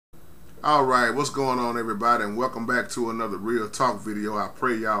Alright, what's going on everybody, and welcome back to another Real Talk video. I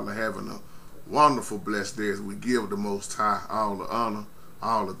pray y'all are having a wonderful, blessed day as we give the Most High all the honor,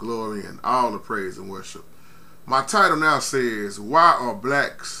 all the glory, and all the praise and worship. My title now says, why are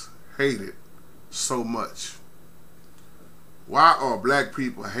blacks hated so much? Why are black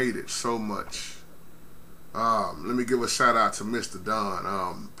people hated so much? Let me give a shout out to Mr.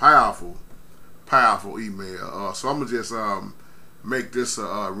 Don. Powerful email. So I'm going to just make this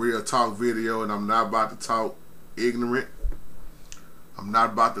a real talk video, and I'm not about to talk ignorant. I'm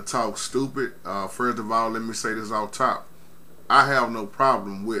not about to talk stupid. First of all, let me say this off top. I have no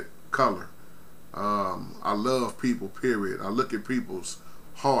problem with color. I love people, period. I look at people's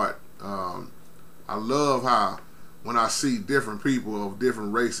heart. I love how when I see different people of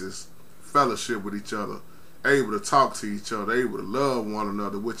different races fellowship with each other, able to talk to each other, able to love one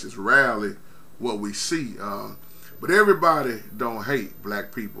another, which is rarely what we see. But everybody don't hate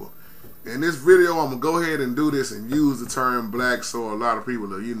black people. In this video, I'm going to go ahead and do this and use the term black so a lot of people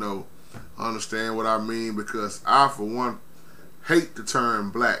will, understand what I mean, because I, for one, hate the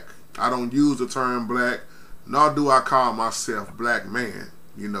term black. I don't use the term black, nor do I call myself black man.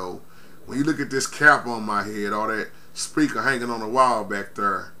 When you look at this cap on my head, all that speaker hanging on the wall back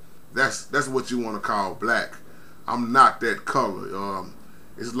there, that's what you want to call black. I'm not that color.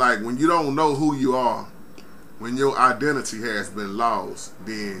 It's like when you don't know who you are, when your identity has been lost,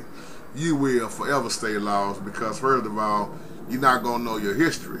 then you will forever stay lost, because first of all, you're not going to know your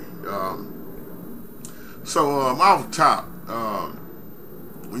history. So off the top,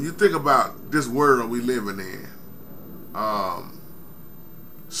 when you think about this world we living in,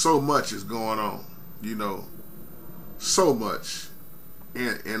 so much is going on, so much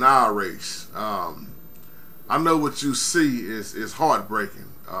in our race. I know what you see is heartbreaking.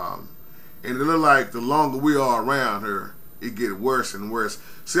 And it look like the longer we are around here, it get worse and worse.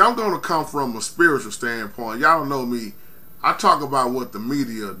 See, I'm going to come from a spiritual standpoint. Y'all know me. I talk about what the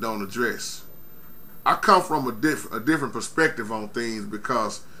media don't address. I come from a different perspective on things,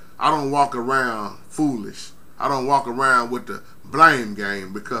 because I don't walk around foolish. I don't walk around with the blame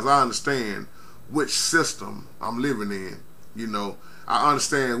game, because I understand which system I'm living in. I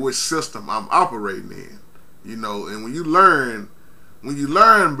understand which system I'm operating in. And when you learn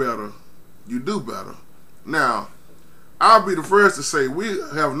better, you do better. Now, I'll be the first to say we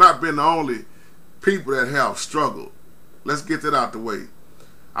have not been the only people that have struggled. Let's get that out the way.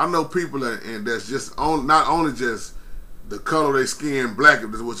 I know people that's just not only just the color of their skin, black,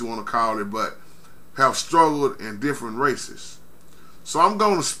 if that's what you want to call it, but have struggled in different races. So I'm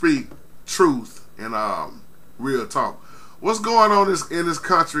going to speak truth and real talk. What's going on in this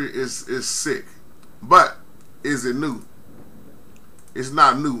country is sick. But is it new? It's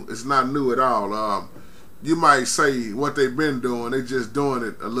not new. It's not new at all. You might say what they've been doing, they just doing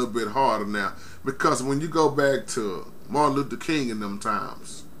it a little bit harder now. Because when you go back to Martin Luther King in them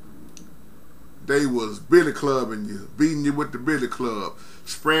times, they was billy clubbing you, beating you with the billy club,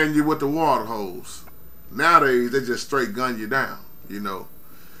 spraying you with the water hose. Nowadays, they just straight gun you down,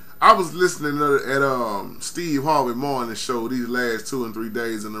 I was listening at Steve Harvey morning show these last 2 and 3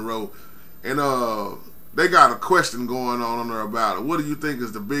 days in a row, and they got a question going on there about it. What do you think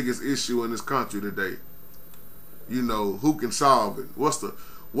is the biggest issue in this country today? Who can solve it? What's the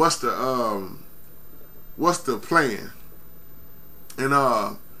plan?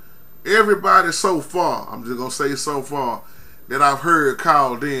 And everybody so far, I'm just gonna say so far, that I've heard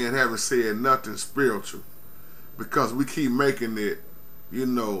called in haven't said nothing spiritual, because we keep making it,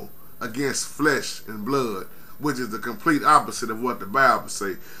 against flesh and blood, which is the complete opposite of what the Bible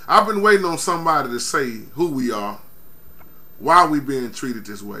say. I've been waiting on somebody to say who we are, why we being treated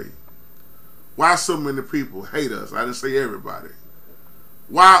this way, why so many people hate us. I didn't say everybody.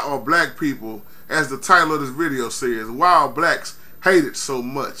 Why are black people, as the title of this video says, why are blacks hated so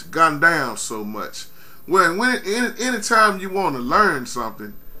much, gunned down so much? Anytime you want to learn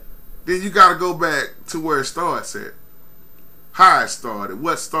something, then you got to go back to where it starts at. How it started,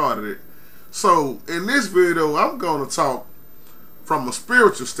 what started it. So in this video, I'm going to talk from a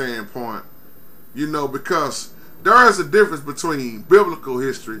spiritual standpoint, because there is a difference between biblical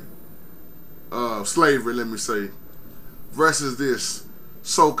history of slavery, let me say, versus this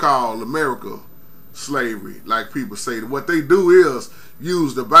so-called America slavery, like people say. What they do is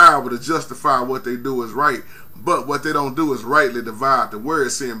use the Bible to justify what they do is right, but what they don't do is rightly divide the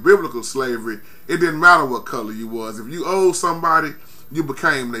word. See, in biblical slavery, it didn't matter what color you was. If you owed somebody, you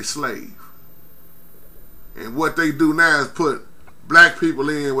became their slave. And what they do now is put black people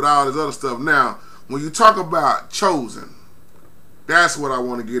in with all this other stuff. Now, when you talk about chosen, that's what I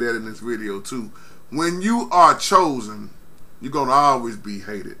want to get at in this video too. When you are chosen, you're going to always be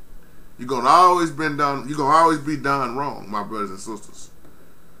hated. You're gonna always be done wrong, my brothers and sisters.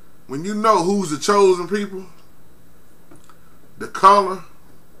 When you know who's the chosen people, the color,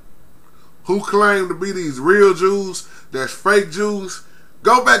 who claim to be these real Jews, that's fake Jews,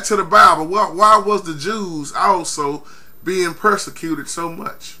 go back to the Bible. Why was the Jews also being persecuted so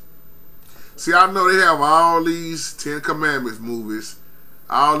much? See, I know they have all these 10 Commandments movies,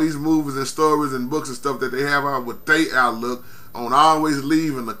 all these movies and stories and books and stuff that they have out with their outlook on always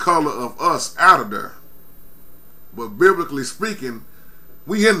leaving the color of us out of there. But biblically speaking,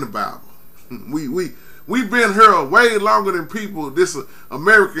 we in the Bible. We've been here way longer than people this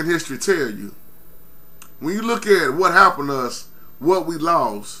American history tell you. When you look at what happened to us, what we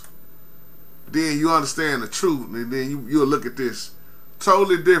lost, then you understand the truth, and then you'll look at this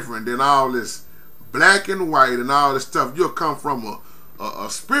totally different than all this black and white and all this stuff. You'll come from a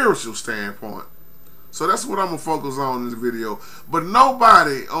spiritual standpoint. So that's what I'm going to focus on in this video. But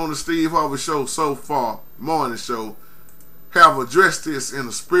nobody on the Steve Harvey Show so far, morning show, have addressed this in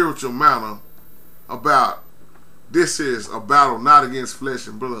a spiritual manner about this is a battle not against flesh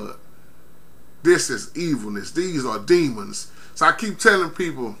and blood. This is evilness. These are demons. So I keep telling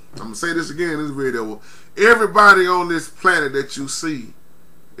people, I'm going to say this again in this video, everybody on this planet that you see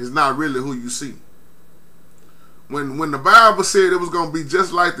is not really who you see. When the Bible said it was going to be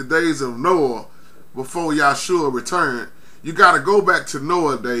just like the days of Noah before Yahshua returned, you got to go back to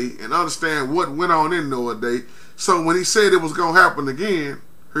Noah's day and understand what went on in Noah's day. So when he said it was going to happen again,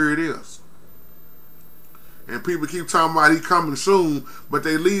 here it is. And people keep talking about he coming soon, but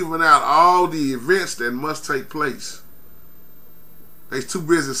they leaving out all the events that must take place. They're too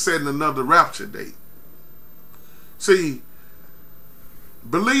busy setting another rapture date. See,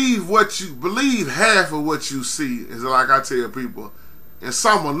 believe half of what you see, is like I tell people, and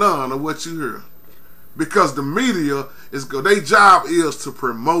some or none of what you hear. Because the media their job is to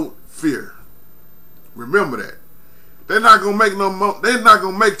promote fear. Remember that. They're not gonna make they're not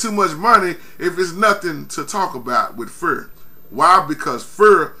gonna make too much money if it's nothing to talk about with fear. Why? Because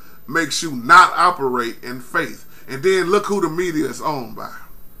fear makes you not operate in faith. And then look who the media is owned by.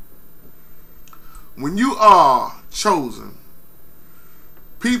 When you are chosen,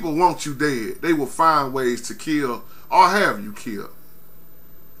 people want you dead. They will find ways to kill or have you killed.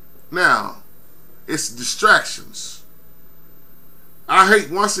 Now, it's distractions. I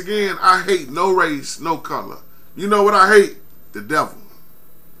hate no race, no color. You know what I hate? The devil.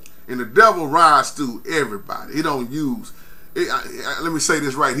 And the devil rides through everybody. He don't use, let me say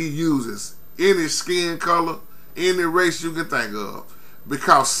this right, he uses any skin color, any race you can think of,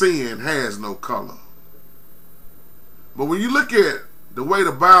 because sin has no color. But when you look at the way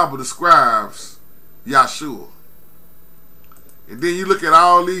the Bible describes Yahshua, and then you look at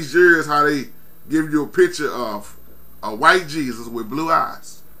all these years how they give you a picture of a white Jesus with blue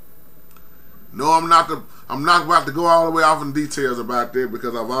eyes. No, I'm not about to go all the way off in details about that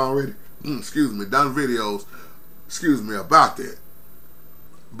because I've already, done videos, about that.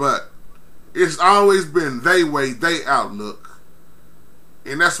 But it's always been they way, they outlook.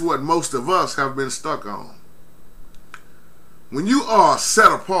 And that's what most of us have been stuck on. When you are set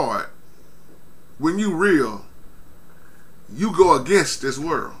apart, when you real, you go against this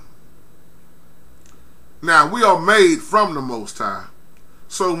world. Now, we are made from the Most High.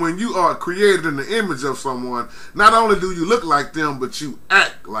 So when you are created in the image of someone, not only do you look like them, but you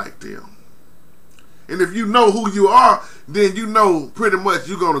act like them. And if you know who you are, then you know pretty much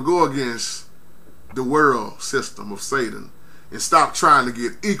you're going to go against the world system of Satan and stop trying to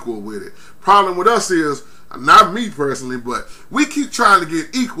get equal with it. Problem with us is, not me personally, but we keep trying to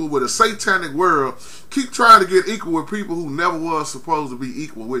get equal with a satanic world, keep trying to get equal with people who never was supposed to be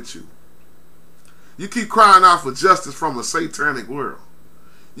equal with you. You keep crying out for justice from a satanic world.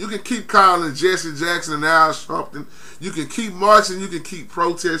 You can keep calling Jesse Jackson and Al Sharpton. You can keep marching. You can keep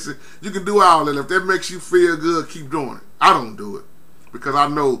protesting. You can do all that. If that makes you feel good, keep doing it. I don't do it because I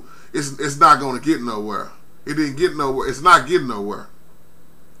know it's not going to get nowhere. It didn't get nowhere. It's not getting nowhere.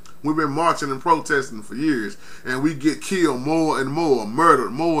 We've been marching and protesting for years, and we get killed more and more,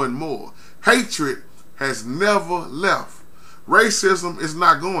 murdered more and more. Hatred has never left. Racism is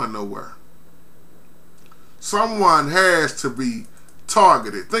not going nowhere. Someone has to be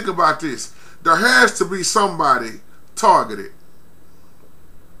targeted. Think about this. There has to be somebody targeted.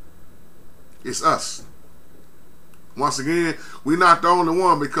 It's us. Once again, we're not the only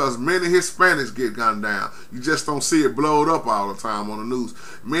one because many Hispanics get gunned down. You just don't see it blowed up all the time on the news.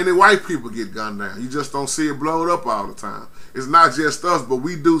 Many white people get gunned down. You just don't see it blowed up all the time. It's not just us, but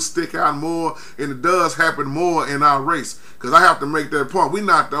we do stick out more, and it does happen more in our race. Because I have to make that point. We're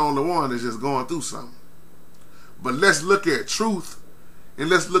not the only one that's just going through something. But let's look at truth and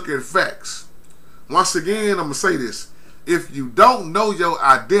let's look at facts. Once again, I'm going to say this. If you don't know your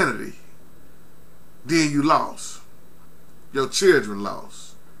identity, then you lost. Your children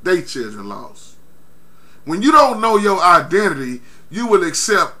lost. They children lost. When you don't know your identity, you will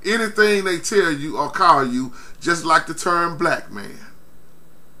accept anything they tell you or call you, just like the term black man.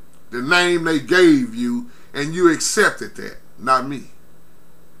 The name they gave you, and you accepted that. Not me.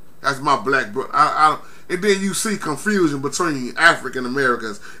 That's my black brother. And then you see confusion between African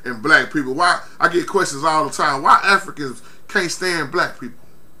Americans and black people. Why? I get questions all the time. Why Africans can't stand black people?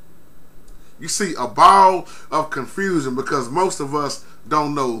 You see a ball of confusion because most of us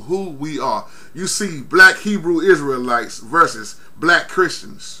don't know who we are. You see black Hebrew Israelites versus black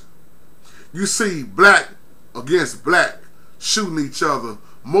Christians. You see black against black shooting each other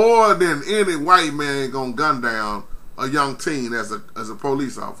more than any white man gonna gun down a young teen as a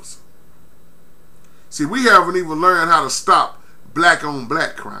police officer. See, we haven't even learned how to stop black on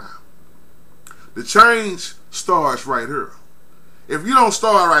black crime. The change starts right here. If you don't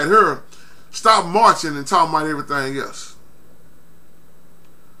start right here, stop marching and talking about everything else.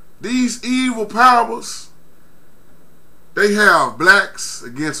 These evil parables, they have blacks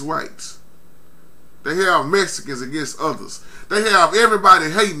against whites. They have Mexicans against others. They have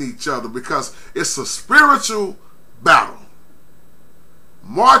everybody hating each other because it's a spiritual battle.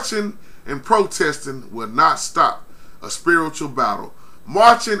 Marching and protesting will not stop a spiritual battle.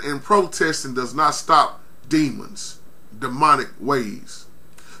 Marching and protesting does not stop demons, demonic ways.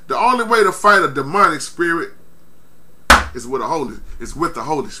 The only way to fight a demonic spirit is with the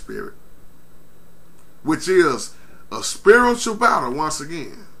Holy Spirit, which is a spiritual battle once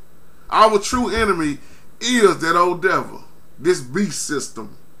again. Our true enemy is that old devil, this beast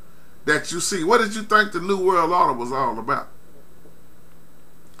system that you see. What did you think the New World Order was all about?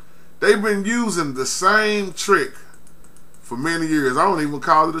 They've been using the same trick for many years. I don't even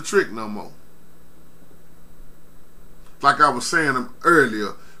call it a trick no more. Like I was saying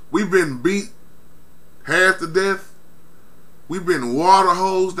earlier, we've been beat half to death. We've been water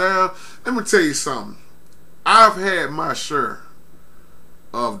hosed down. Let me tell you something. I've had my share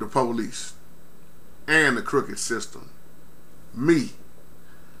of the police and the crooked system. Me.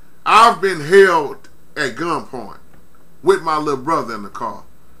 I've been held at gunpoint with my little brother in the car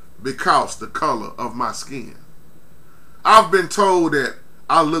because the color of my skin. I've been told that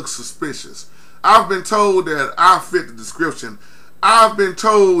I look suspicious. I've been told that I fit the description. I've been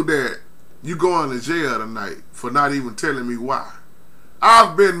told that you going to jail tonight for not even telling me why.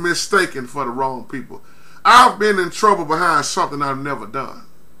 I've been mistaken for the wrong people. I've been in trouble behind something I've never done.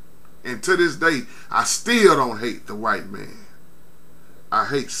 And to this day, I still don't hate the white man. I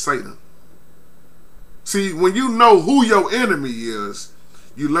hate Satan. See, when you know who your enemy is,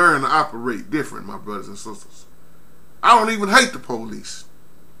 you learn to operate different, my brothers and sisters. I don't even hate the police.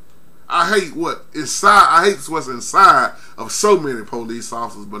 I hate what's inside of so many police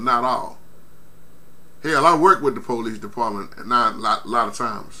officers, but not all. Hell, I work with the police department a lot of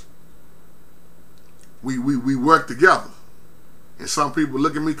times. We work together. And some people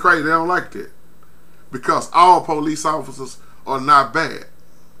look at me crazy. They don't like that. Because all police officers are not bad.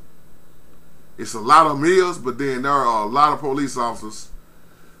 It's a lot of them is, but then there are a lot of police officers.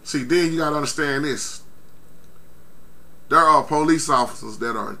 See, then you got to understand this. There are police officers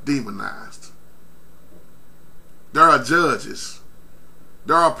that are demonized. There are judges.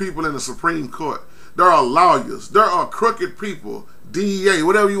 There are people in the Supreme Court. There are lawyers. There are crooked people, DEA,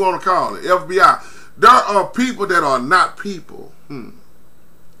 whatever you want to call it, FBI. There are people that are not people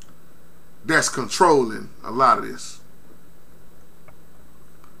that's controlling a lot of this.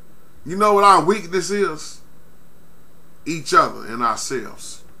 You know what our weakness is? Each other and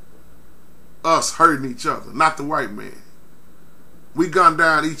ourselves. Us hurting each other, not the white man. We gun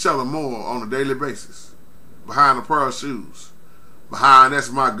down each other more on a daily basis. Behind a pair of shoes. Behind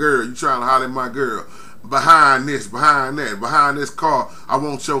that's my girl, you trying to holler at my girl. Behind this, behind that, behind this car, I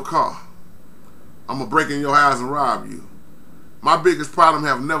want your car. I'm going to break in your house and rob you. My biggest problem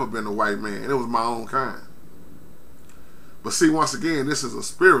have never been the white man. It was my own kind. But see, once again, this is a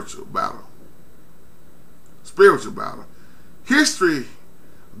spiritual battle. Spiritual battle. History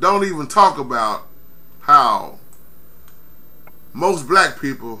don't even talk about how most black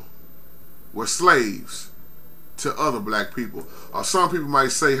people were slaves to other black people. Or some people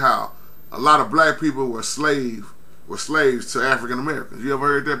might say how a lot of black people were slaves to African Americans. You ever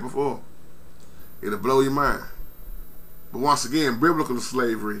heard that before? It'll blow your mind. But once again, biblical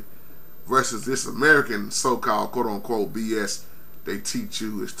slavery versus this American so-called quote-unquote BS they teach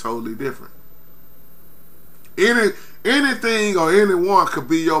you is totally different. Anything or anyone could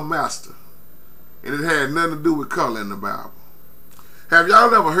be your master. And it had nothing to do with color in the Bible. Have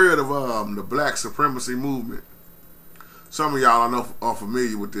y'all ever heard of the black supremacy movement? Some of y'all I know are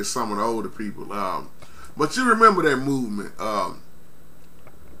familiar with this, some of the older people. But you remember that movement.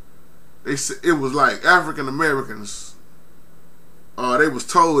 It was like African Americans, they was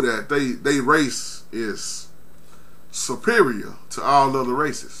told that they race is superior to all other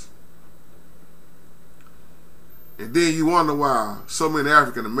races. And then you wonder why so many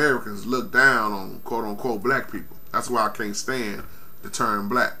African Americans look down on quote unquote black people. That's why I can't stand the term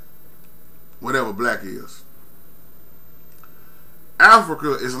black, whatever black is.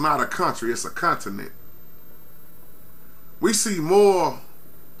 Africa is not a country, it's a continent. We see more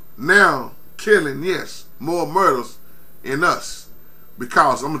now killing, yes, more murders in us.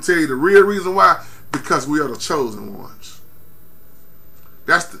 Because I'm gonna tell you the real reason why, because we are the chosen ones.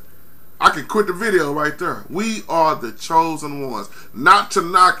 I can quit the video right there. We are the chosen ones. Not to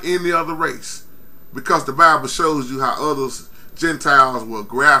knock any other race. Because the Bible shows you how others, Gentiles, were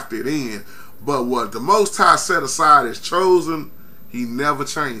grafted in. But what the Most High set aside as chosen, He never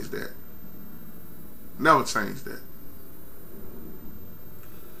changed that. Never changed that.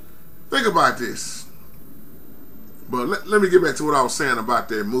 Think about this. But let me get back to what I was saying about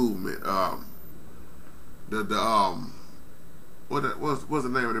that movement. What's the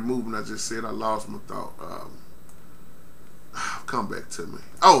name of the movement I just said? I lost my thought. Come back to me.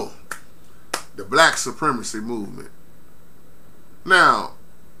 Oh, the black supremacy movement. Now,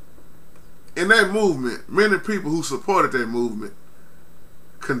 in that movement, many people who supported that movement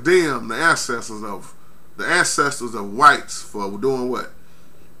condemned the ancestors of whites for doing what?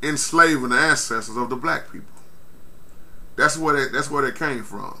 Enslaving the ancestors of the black people. That's where they came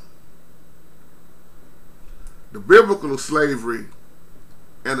from. The biblical slavery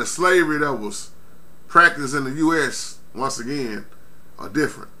and the slavery that was practiced in the U.S., once again, are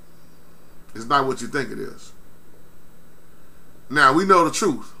different. It's not what you think it is. Now, we know the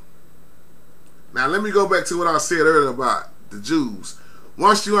truth. Now, let me go back to what I said earlier about the Jews.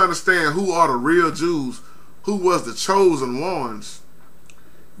 Once you understand who are the real Jews, who was the chosen ones,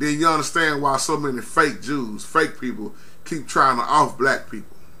 then you understand why so many fake Jews, fake people, keep trying to off black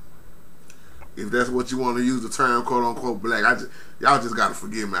people. If that's what you want to use the term quote unquote black, y'all just gotta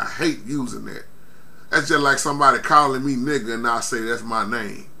forgive me. I hate using that. That's just like somebody calling me nigga and I say that's my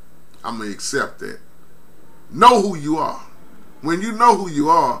name. I'm gonna accept that. Know who you are. When you know who you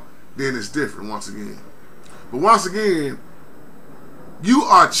are, then it's different once again. But once again, you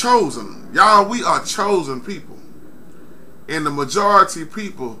are chosen. Y'all, we are chosen people. And the majority of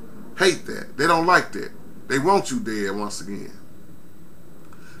people hate that. They don't like that. They want you dead once again.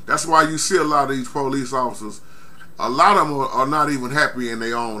 That's why you see a lot of these police officers, a lot of them are not even happy in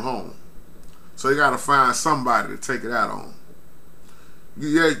their own home. So you got to find somebody to take it out on.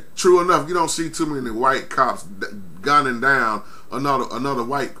 Yeah, true enough, you don't see too many white cops gunning down another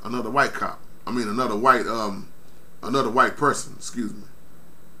white cop. I mean another white person, excuse me.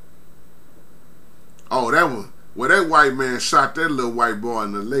 Oh, that one. Well, that white man shot that little white boy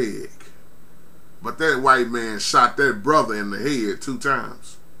in the leg. But that white man shot that brother in the head 2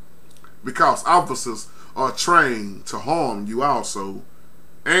 times. Because officers are trained to harm you also.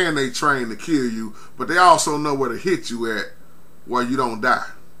 And they trained to kill you. But they also know where to hit you at where you don't die.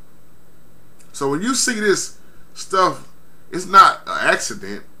 So when you see this stuff, it's not an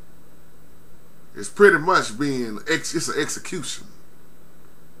accident. It's pretty much it's an execution.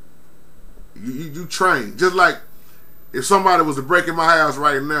 You train. Just like if somebody was to break in my house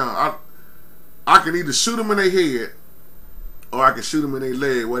right now, I can either shoot them in their head or I can shoot them in their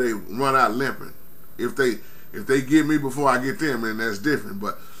leg where they run out limping. If they get me before I get them, then that's different.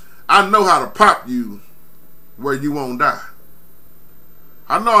 But I know how to pop you where you won't die.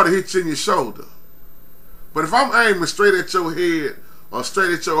 I know how to hit you in your shoulder. But if I'm aiming straight at your head or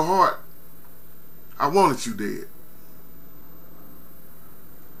straight at your heart, I wanted you dead.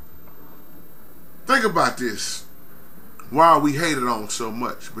 Think about this. Why are we hated on so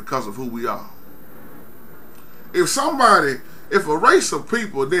much? Because of who we are. If a race of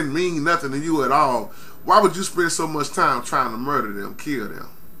people didn't mean nothing to you at all, why would you spend so much time trying to murder them, kill them?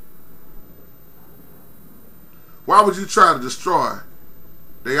 Why would you try to destroy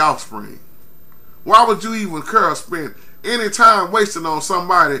their offspring? Why would you even spend any time wasting on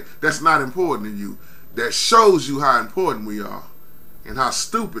somebody that's not important to you? That shows you how important we are and how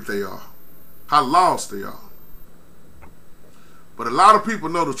stupid they are, how lost they are. But a lot of people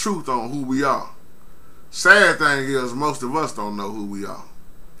know the truth on who we are. Sad thing is, most of us don't know who we are.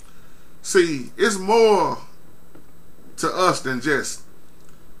 See, it's more to us than just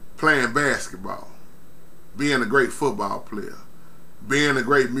playing basketball, being a great football player, being a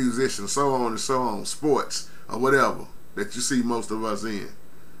great musician, so on and so on, sports or whatever. that you see most of us in.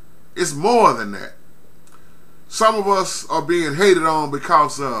 It's more than that. Some of us are being hated on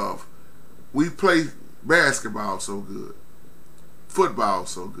because of we play basketball so good, football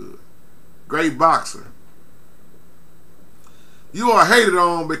so good, great boxer. You are hated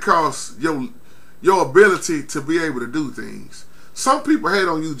on because your ability to be able to do things. Some people hate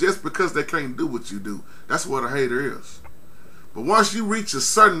on you just because they can't do what you do. That's what a hater is. But once you reach a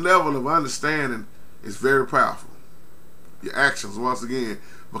certain level of understanding, it's very powerful. Your actions, once again,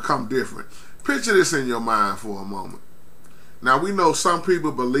 become different. Picture this in your mind for a moment. Now, we know some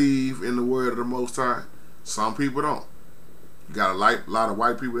people believe in the word of the Most High. Some people don't. You got a lot of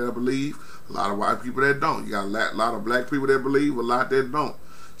white people that believe, a lot of white people that don't. You got a lot of black people that believe, a lot that don't.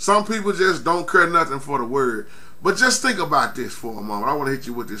 Some people just don't care nothing for the word. But just think about this for a moment. I want to hit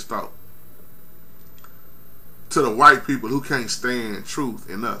you with this thought. To the white people who can't stand truth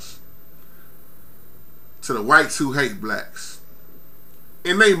in us. To the whites who hate blacks.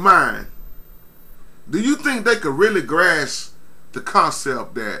 In their mind, do you think they could really grasp the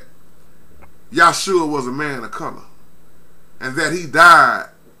concept that Yahshua was a man of color and that he died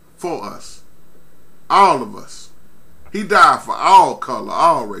for us, all of us? He died for all color,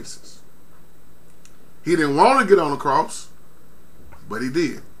 all races. He didn't want to get on the cross, but he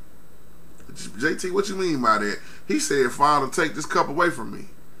did. JT, what you mean by that? He said, Father, take this cup away from me.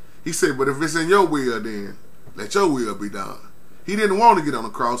 He said, but if it's in your will, then let your will be done. He didn't want to get on the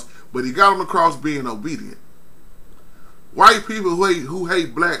cross, but he got on the cross being obedient. White people who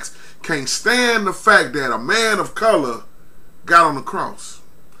hate blacks can't stand the fact that a man of color got on the cross.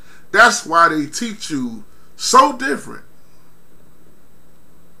 That's why they teach you so different.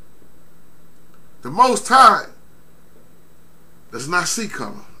 The Most High does not see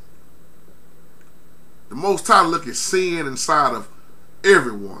color. The Most High look at sin inside of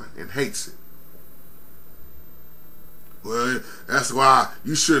everyone and hates it. Well, that's why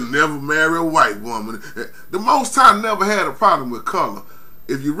you should never marry a white woman. The Most High never had a problem with color.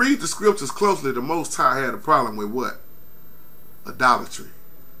 If you read the scriptures closely, the Most High had a problem with what? Idolatry,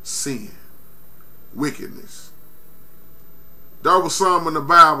 sin, wickedness. There was some in the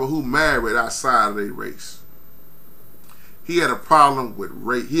Bible who married outside of their race. He had a problem with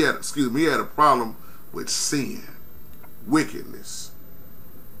race. He had a problem with sin, wickedness.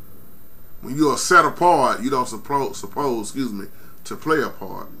 When you are set apart, you don't suppose, to play a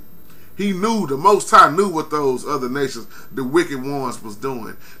part. He knew, the Most High knew what those other nations, the wicked ones, was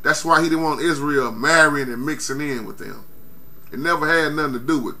doing. That's why he didn't want Israel marrying and mixing in with them. It never had nothing to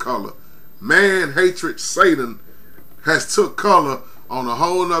do with color. Man, hatred, Satan has took color on a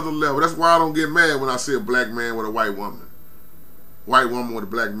whole nother level. That's why I don't get mad when I see a black man with a white woman. White woman with a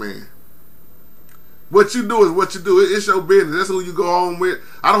black man. What you do is what you do. It's your business. That's who you go home with.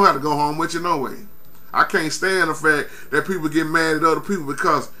 I don't have to go home with you no way. I can't stand the fact that people get mad at other people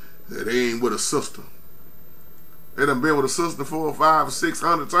because they ain't with a sister. They done been with a sister 400, 500,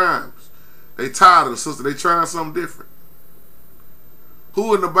 600 times. They tired of the sister. They trying something different.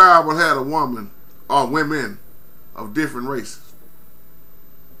 Who in the Bible had a woman or women of different races?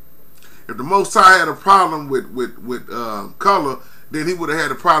 If the Most High had a problem with color, then he would have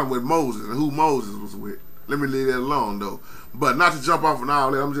had a problem with Moses and who Moses was with. Let me leave that alone, though. But not to jump off on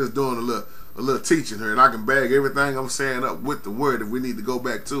all that, I'm just doing a little teaching here, and I can bag everything I'm saying up with the word if we need to go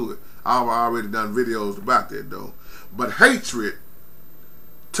back to it. I've already done videos about that, though. But hatred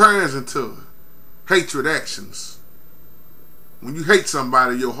turns into hatred actions. When you hate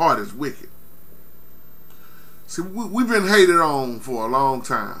somebody, your heart is wicked. See, we've been hated on for a long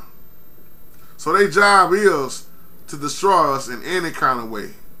time. So their job is to destroy us in any kind of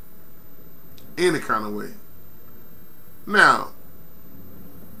way. Any kind of way. Now,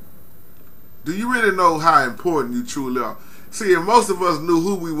 do you really know how important you truly are? See, if most of us knew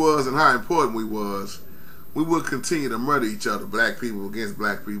who we was and how important we was, we would continue to murder each other, black people against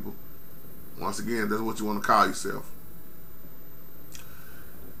black people. Once again, that's what you want to call yourself.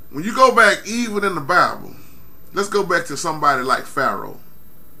 When you go back, even in the Bible, let's go back to somebody like Pharaoh.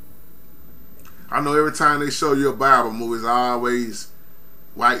 I know every time they show you a Bible movie, it's always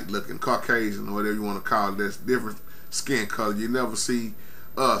white looking, Caucasian, or whatever you want to call it. There's different skin color. You never see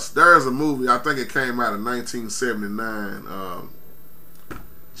us. There's a movie, I think it came out in 1979,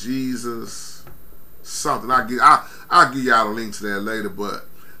 Jesus something. I'll give y'all a link to that later, but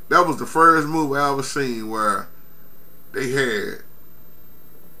that was the first movie I ever seen where they had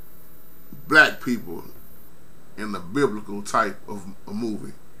black people in the biblical type of a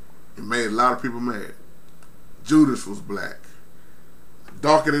movie. It made a lot of people mad. Judas was black.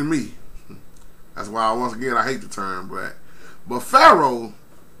 Darker than me. That's why, once again, I hate the term black. But Pharaoh,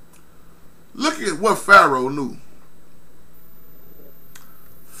 look at what Pharaoh knew.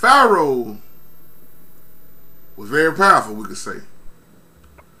 Pharaoh was very powerful, we could say.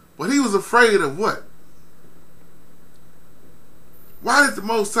 But he was afraid of what? Why did the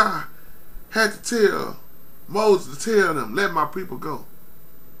Most High had to tell Moses to tell them, let my people go?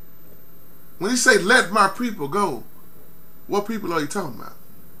 When he say, let my people go, what people are you talking about?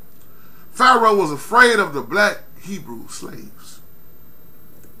 Pharaoh was afraid of the black Hebrew slaves.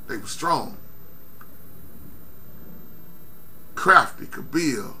 They were strong, crafty, could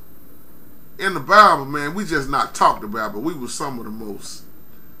build. In the Bible, man, we just not talked about, but we were some of the most.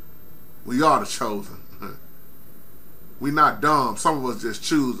 We are the chosen. We not dumb. Some of us just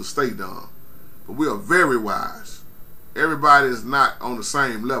choose to stay dumb. But we are very wise. Everybody is not on the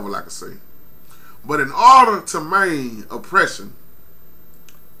same level, like I say. But in order to maintain oppression,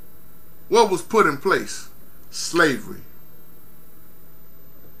 what was put in place? Slavery.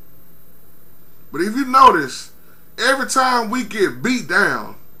 But if you notice, every time we get beat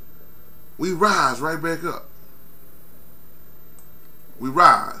down, we rise right back up. We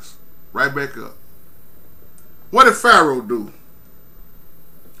rise right back up. What did Pharaoh do?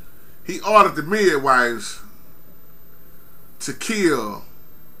 He ordered the midwives to kill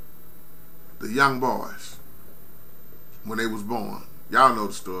the young boys when they was born. Y'all know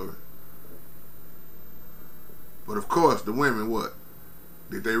the story. But of course, the women, what?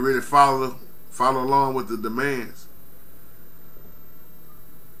 Did they really follow along with the demands?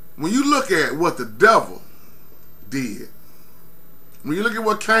 When you look at what the devil did, when you look at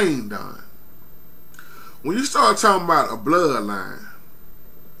what Cain done, when you start talking about a bloodline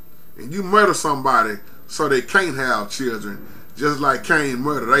and you murder somebody so they can't have children, just like Cain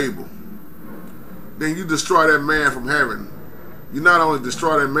murdered Abel, then you destroy that man from having. You not only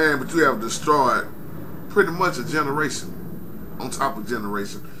destroy that man, but you have destroyed pretty much a generation on top of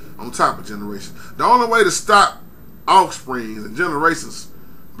generation on top of generation. The only way to stop offsprings and generations,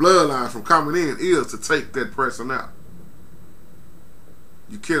 bloodlines from coming in is to take that person out.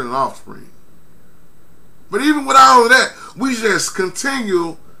 You kill an offspring. But even with all of that, we just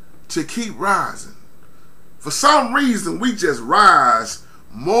continue to keep rising. For some reason, we just rise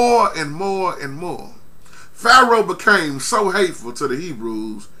more and more and more. Pharaoh became so hateful to the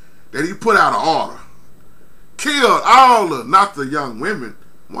Hebrews that he put out an order. Killed all the, not the young women,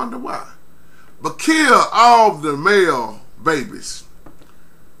 wonder why, but kill all the male babies.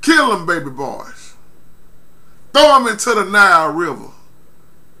 Kill them baby boys. Throw them into the Nile River.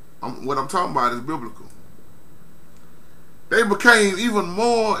 What I'm talking about is biblical. They became even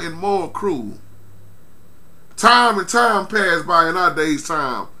more and more cruel. Time and time passed by in our day's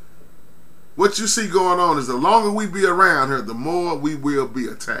time. What you see going on is the longer we be around here, the more we will be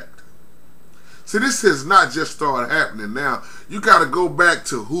attacked. See, this has not just started happening now. You got to go back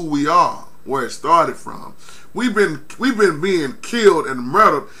to who we are, where it started from. We've been being killed and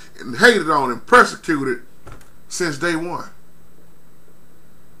murdered and hated on and persecuted since day one.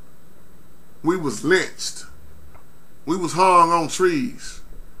 We was lynched. We was hung on trees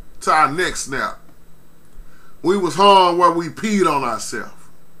to our neck snap. We was hung where we peed on ourselves.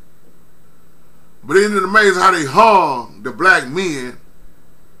 But isn't it amazing how they hung the black men,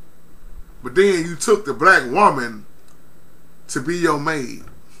 but then you took the black woman to be your maid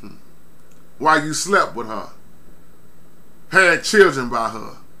while you slept with her, had children by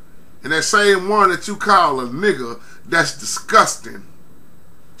her. And that same one that you call a nigger, that's disgusting,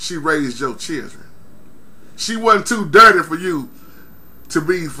 she raised your children. She wasn't too dirty for you to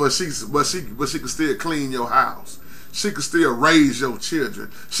be, but she could still clean your house. She could still raise your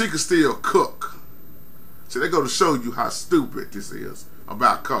children. She could still cook. So they go to show you how stupid this is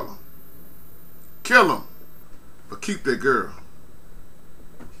about color. Kill them, but keep that girl.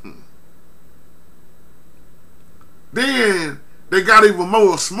 Then they got even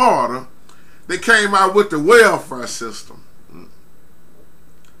more smarter. They came out with the welfare system.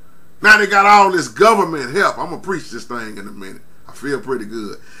 Now they got all this government help. I'm going to preach this thing in a minute. I feel pretty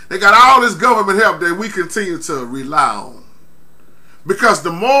good. They got all this government help that we continue to rely on. Because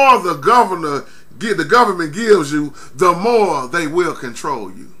the more the government gives you, the more they will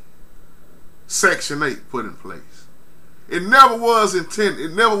control you. Section 8 put in place. It never was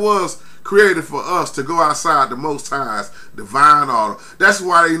intended, it never was created for us to go outside the Most High's divine order. That's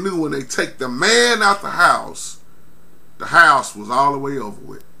why they knew when they take the man out the house was all the way over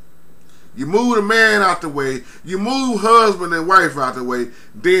with. You move the man out the way, you move husband and wife out the way,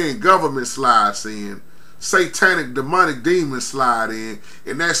 then government slides in, satanic, demonic demons slide in,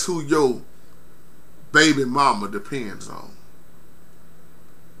 and that's who your baby mama depends on.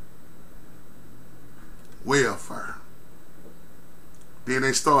 Welfare. Then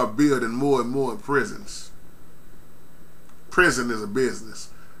they start building more and more prisons. Prison is a business.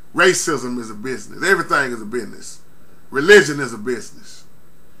 Racism is a business. Everything is a business. Religion is a business.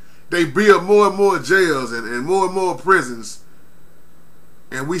 They build more and more jails and more prisons,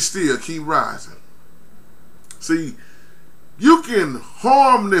 and we still keep rising. See, you can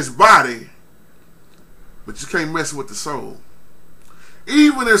harm this body, but you can't mess with the soul.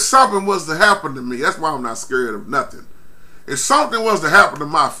 Even if something was to happen to me, that's why I'm not scared of nothing. If something was to happen to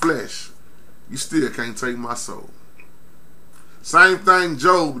my flesh, you still can't take my soul. Same thing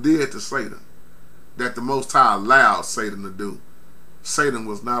Job did to Satan, that the Most High allowed Satan to do. Satan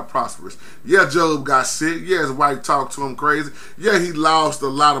was not prosperous. Yeah, Job got sick. Yeah, his wife talked to him crazy. Yeah, he lost a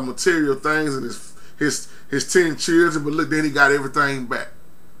lot of material things and his 10 children, but look, then he got everything back.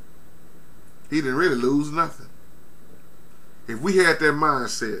 He didn't really lose nothing. If we had that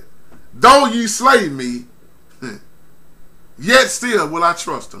mindset, though ye slay me, yet still will I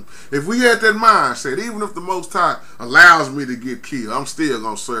trust him. If we had that mindset, even if the Most High allows me to get killed, I'm still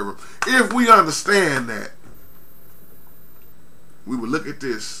going to serve him. If we understand that, we would look at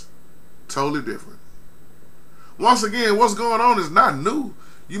this totally different. Once again, what's going on is not new.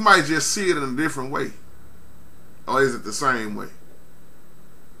 You might just see it in a different way. Or is it the same way?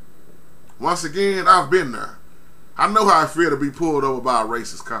 Once again, I've been there. I know how I feel to be pulled over by a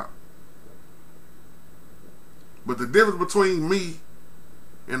racist cop. But the difference between me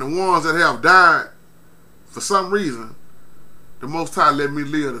and the ones that have died, for some reason, the Most High let me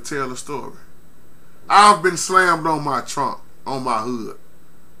live to tell the story. I've been slammed on my trunk, on my hood.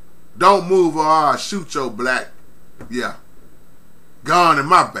 Don't move or I'll shoot your black, gun in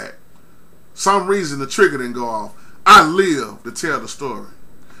my back. Some reason the trigger didn't go off. I live to tell the story.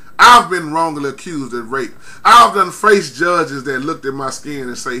 I've been wrongly accused of rape. I've done faced judges that looked at my skin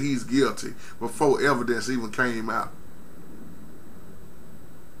and say he's guilty before evidence even came out.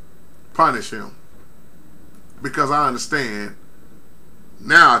 Punish him. Because I understand,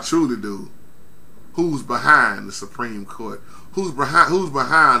 now I truly do, who's behind the Supreme Court. Who's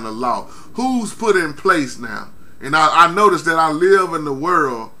behind the law. Who's put in place now. And I notice that I live in the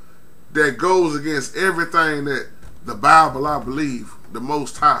world that goes against everything that the Bible, I believe, the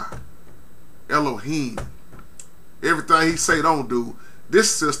Most High, Elohim, everything he say don't do,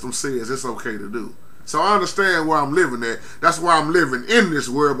 this system says it's okay to do. So I understand where I'm living at. That's why I'm living in this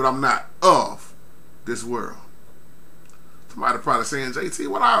world, but I'm not of this world. Somebody probably saying, JT,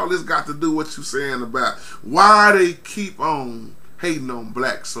 what all this got to do with what you saying about why they keep on hating on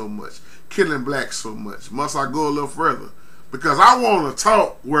blacks so much, killing blacks so much? Must I go a little further? Because I want to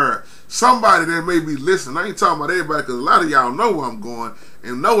talk where somebody that may be listening, I ain't talking about everybody because a lot of y'all know where I'm going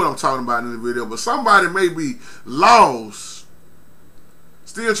and know what I'm talking about in the video, but somebody may be lost,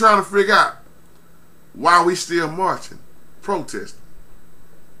 still trying to figure out why we still marching, protesting.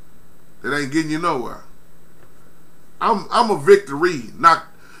 That ain't getting you nowhere. I'm a victory, not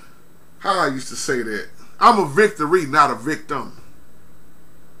how I used to say that. I'm a victory, not a victim.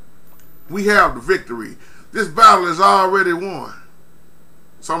 We have the victory. This battle is already won.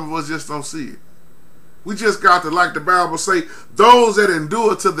 Some of us just don't see it. We just got to, like the Bible say, those that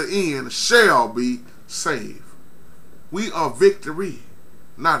endure to the end shall be saved. We are victory,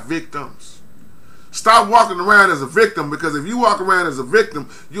 not victims. Stop walking around as a victim, because if you walk around as a victim,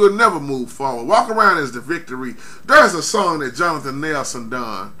 you'll never move forward. Walk around as the victory. There's a song that Jonathan Nelson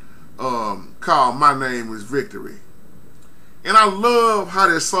done called My Name is Victory. And I love how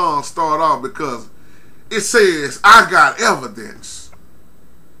this song started off because it says, I got evidence.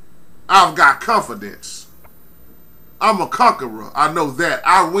 I've got confidence. I'm a conqueror. I know that.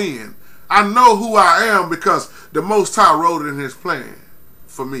 I win. I know who I am because the Most High wrote it in his plan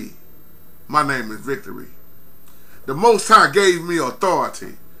for me. My name is Victory. The Most High gave me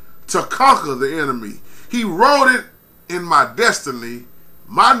authority to conquer the enemy. He wrote it in my destiny.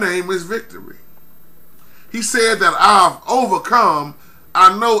 My name is Victory. He said that I've overcome.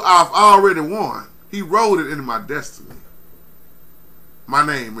 I know I've already won. He wrote it in my destiny. My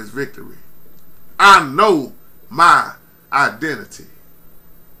name is Victory. I know my identity.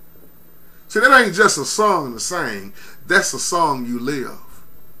 See, that ain't just a song to sing. That's a song you live.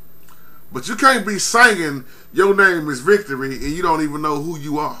 But you can't be singing your name is Victory and you don't even know who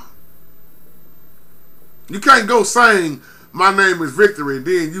you are. You can't go sing my name is Victory and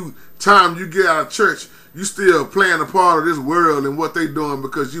then time you get out of church, you still playing a part of this world and what they doing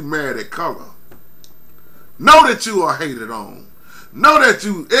because you mad at color. Know that you are hated on. Know that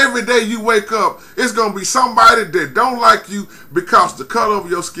every day you wake up, it's going to be somebody that don't like you because the color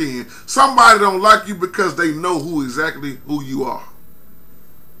of your skin. Somebody don't like you because they know exactly who you are.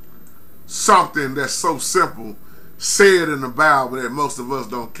 Something that's so simple said in the Bible that most of us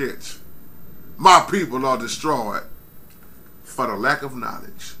don't catch. My people are destroyed for the lack of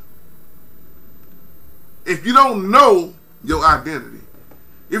knowledge. If you don't know your identity,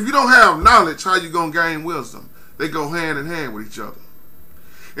 if you don't have knowledge, how you going to gain wisdom? They go hand in hand with each other.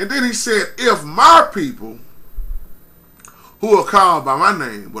 And then he said, if my people who are called by my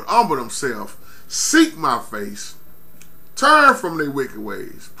name would humble themselves, seek my face, turn from their wicked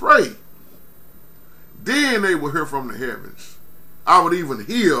ways, pray, then they will hear from the heavens. I would even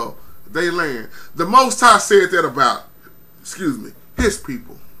heal their land. The Most High said that about, his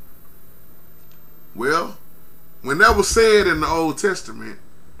people. Well, when that was said in the Old Testament,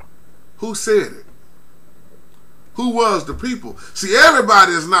 who said it? Who was the people? See,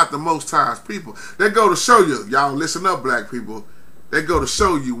 everybody is not the Most High's people. They go to show you, y'all listen up, black people. They go to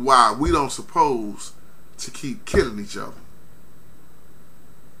show you why we don't suppose to keep killing each other.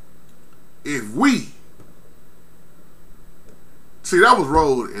 If we, see, that was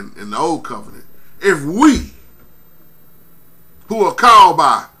rolled in the Old Covenant. If we, who are called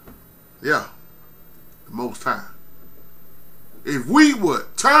by, the Most High, if we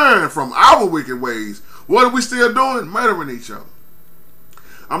would turn from our wicked ways, what are we still doing? Murdering each other.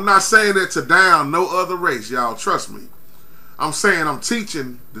 I'm not saying that to down no other race, y'all. Trust me. I'm saying I'm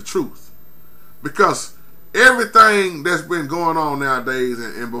teaching the truth. Because everything that's been going on nowadays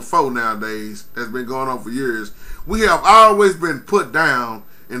and before nowadays, that's been going on for years, we have always been put down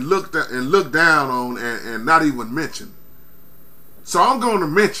and looked down on and not even mentioned. So I'm going to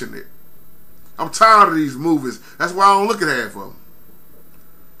mention it. I'm tired of these movies. That's why I don't look at half of them.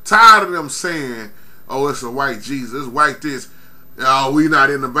 Tired of them saying, oh, it's a white Jesus, it's white this. Oh, we not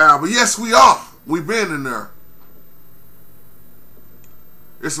in the Bible. Yes, we are. We've been in there.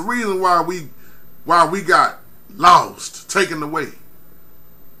 It's the reason why we got lost, taken away.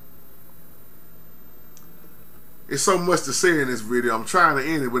 It's so much to say in this video. I'm trying to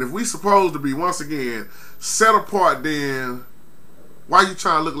end it. But if we supposed to be, once again, set apart, then why you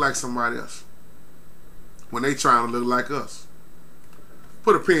trying to look like somebody else when they trying to look like us?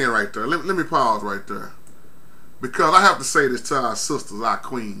 Put a pin right there. Let me pause right there. Because I have to say this to our sisters, our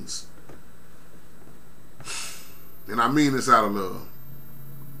queens. And I mean this out of love.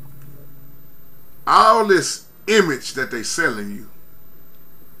 All this image that they selling you,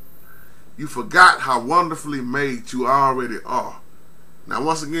 you forgot how wonderfully made you already are. Now,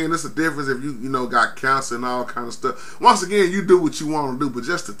 once again, there's a difference if you got cancer and all kind of stuff. Once again, you do what you want to do, but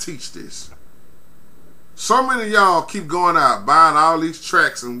just to teach this. So many of y'all keep going out buying all these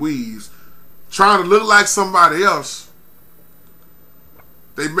tracks and weaves, trying to look like somebody else.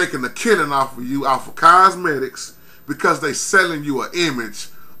 They making a killing off of you, off of cosmetics, because they selling you an image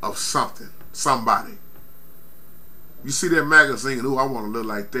of something, somebody. You see that magazine, ooh, I want to look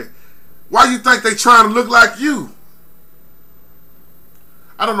like that. Why you think they trying to look like you?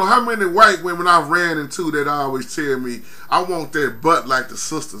 I don't know how many white women I've ran into that always tell me, I want that butt like the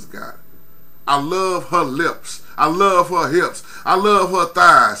sisters got. I love her lips. I love her hips. I love her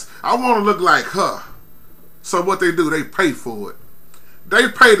thighs. I want to look like her. So what they do, they pay for it. They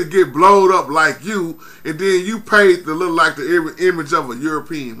pay to get blowed up like you, and then you pay to look like the image of a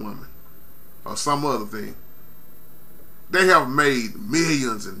European woman or some other thing. They have made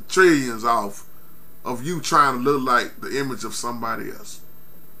millions and trillions off of you trying to look like the image of somebody else.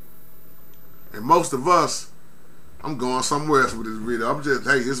 And most of us, I'm going somewhere else with this video.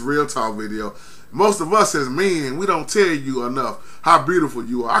 Hey, it's real talk video. Most of us as men, we don't tell you enough how beautiful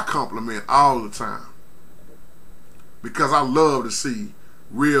you are. I compliment all the time. Because I love to see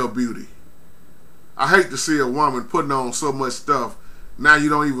real beauty. I hate to see a woman putting on so much stuff, now you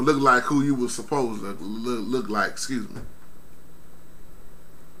don't even look like who you were supposed to look like. Excuse me.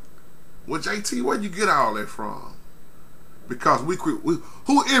 Well, JT, where'd you get all that from? Because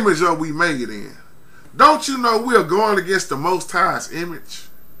who image are we made in? Don't you know we're going against the Most High's image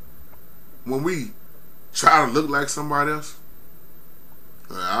when we try to look like somebody else?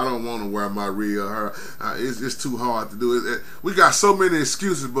 I don't want to wear my real hair. It's too hard to do it. We got so many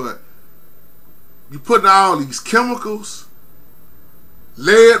excuses, but you putting all these chemicals,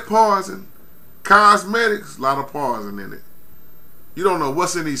 lead poison, cosmetics, a lot of poison in it. You don't know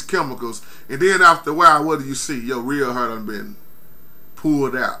what's in these chemicals, and then after a while, what do you see? Your real hair done been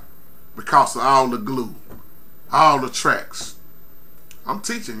pulled out because of all the glue, all the tracks. I'm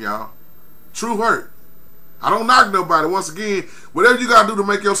teaching y'all. True hurt. I don't knock nobody. Once again, whatever you got to do to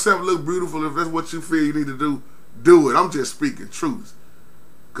make yourself look beautiful, if that's what you feel you need to do, do it. I'm just speaking truth.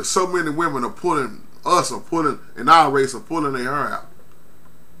 Because so many women in our race are pulling their hair out.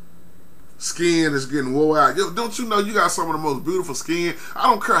 Skin is getting wore out. Yo, don't you know you got some of the most beautiful skin? I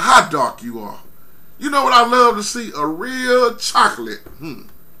don't care how dark you are. You know what I love to see? A real chocolate.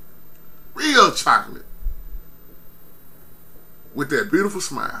 Real chocolate. With that beautiful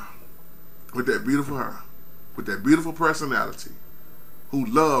smile. With that beautiful hair. with that beautiful personality who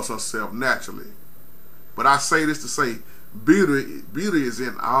loves herself naturally. But I say this to say, beauty is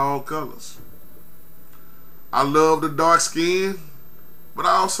in all colors. I love the dark skin, but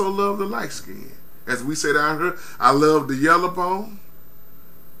I also love the light skin. As we say down here, I love the yellow bone.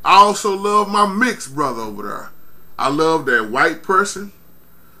 I also love my mixed brother over there. I love that white person.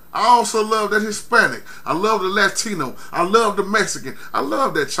 I also love that Hispanic. I love the Latino. I love the Mexican. I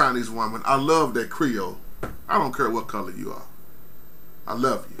love that Chinese woman. I love that Creole. I don't care what color you are. I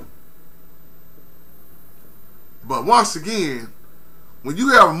love you. But once again, when you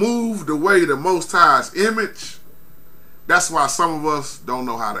have moved away the Most High's image, that's why some of us don't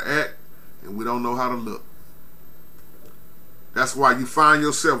know how to act and we don't know how to look. That's why you find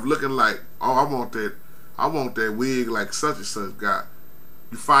yourself looking like, oh, I want that wig like such and such got.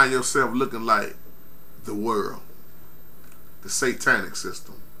 You find yourself looking like the world, the satanic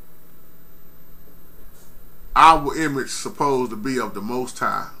system. Our image supposed to be of the Most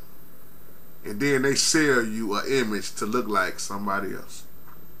High, and then they sell you an image to look like somebody else.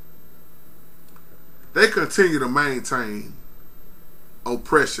 They continue to maintain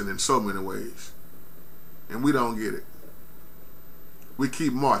oppression in so many ways, and we don't get it. We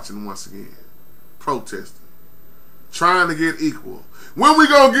keep marching once again, protesting, trying to get equal. When we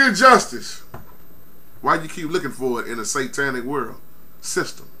gonna get justice? Why you keep looking for it in a satanic world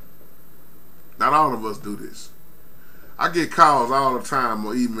system? Not all of us do this. I get calls all the time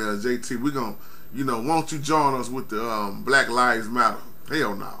or emails, JT, we gonna, won't you join us with the Black Lives Matter?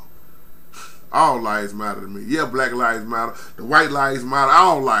 Hell no. All lives matter to me. Yeah, Black Lives Matter. The white lives matter.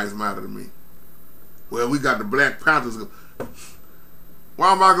 All lives matter to me. Well, we got the Black Panthers.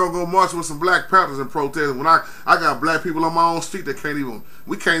 Why am I gonna go march with some Black Panthers and protest when I got black people on my own street that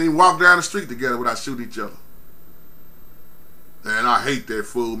we can't even walk down the street together without shooting each other? And I hate that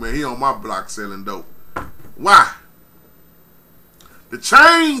fool, man. He on my block selling dope. Why? The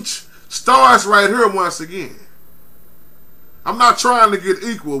change starts right here once again. I'm not trying to get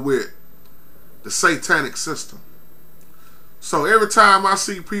equal with the satanic system. So every time I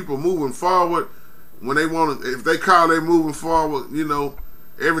see people moving forward, when they want to, if they call they moving forward,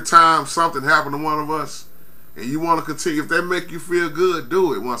 every time something happened to one of us, and you want to continue, if they make you feel good,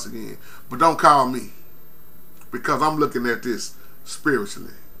 do it once again. But don't call me, because I'm looking at this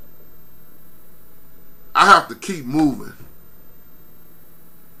spiritually. I have to keep moving.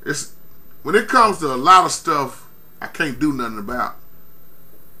 When it comes to a lot of stuff, I can't do nothing about.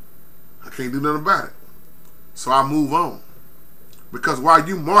 I can't do nothing about it. So I move on. Because while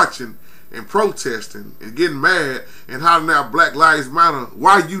you marching and protesting and getting mad and hollering out Black Lives Matter,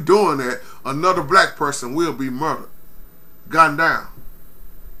 while you doing that, another black person will be murdered, gunned down.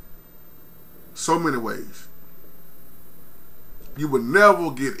 So many ways. You would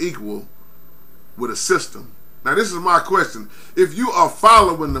never get equal with a system. Now this is my question. If you are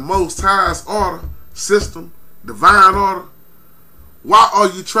following the Most High's order, system, divine order, why are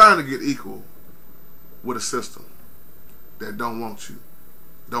you trying to get equal with a system that don't want you,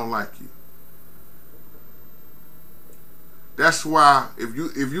 don't like you? That's why if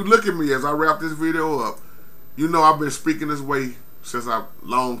you look at me as I wrap this video up, I've been speaking this way since a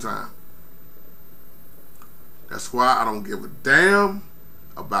long time. That's why I don't give a damn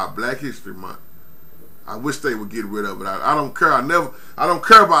about Black History Month. I wish they would get rid of it. I don't care. I don't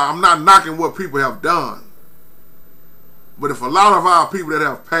care about. I'm not knocking what people have done. But if a lot of our people that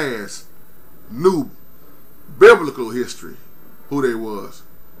have passed knew biblical history, who they was,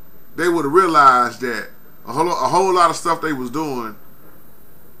 they would have realized that a whole lot of stuff they was doing,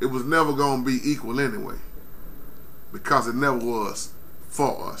 it was never going to be equal anyway, because it never was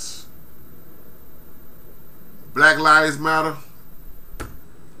for us. Black Lives Matter.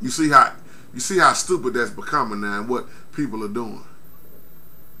 You see how stupid that's becoming now and what people are doing.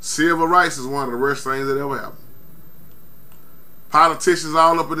 Civil rights is one of the worst things that ever happened. Politicians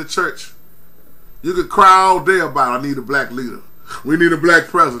all up in the church. You could cry all day about, I need a black leader. We need a black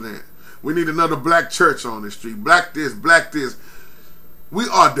president. We need another black church on the street. Black this, black this. We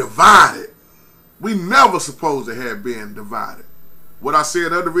are divided. We never supposed to have been divided. What I said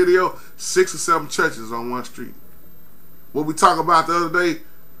in the other video, 6 or 7 churches on one street. What we talked about the other day,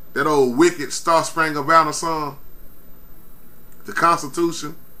 that old wicked Star Spangled Banner song, the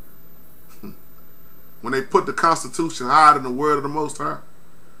Constitution. When they put the Constitution higher than the word of the Most High.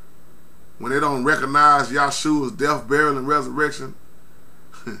 When they don't recognize Yahshua's death, burial, and resurrection.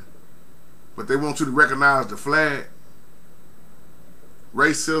 But they want you to recognize the flag.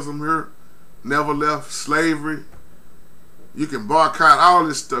 Racism here. Never left. Slavery. You can boycott all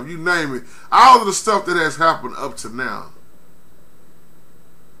this stuff. You name it. All of the stuff that has happened up to now,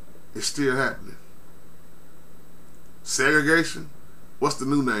 it's still happening. Segregation, what's the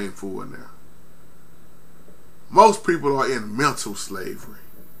new name for it now? Most people are in mental slavery.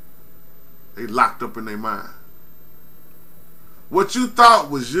 They locked up in their mind. What you thought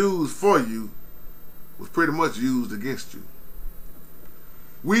was used for you was pretty much used against you.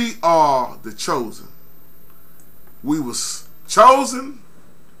 We are the chosen. We was chosen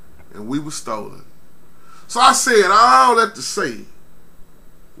and we were stolen. So I said all that to say,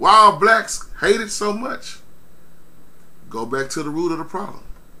 why blacks hate it so much? Go back to the root of the problem.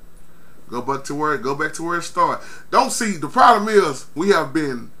 Go back to where it started. Don't see, the problem is we have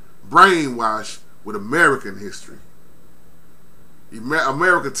been brainwashed with American history.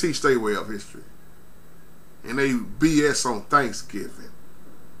 America teach their way of history. And they BS on Thanksgiving.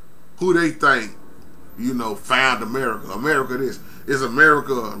 Who they think, found America. America this. Is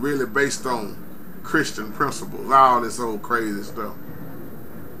America really based on Christian principles? All this old crazy stuff.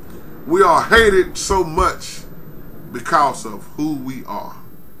 We are hated so much because of who we are.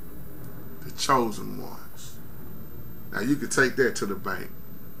 The chosen ones. Now you can take that to the bank.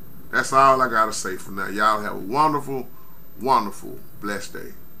 That's all I got to say for now. Y'all have a wonderful, wonderful, blessed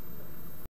day.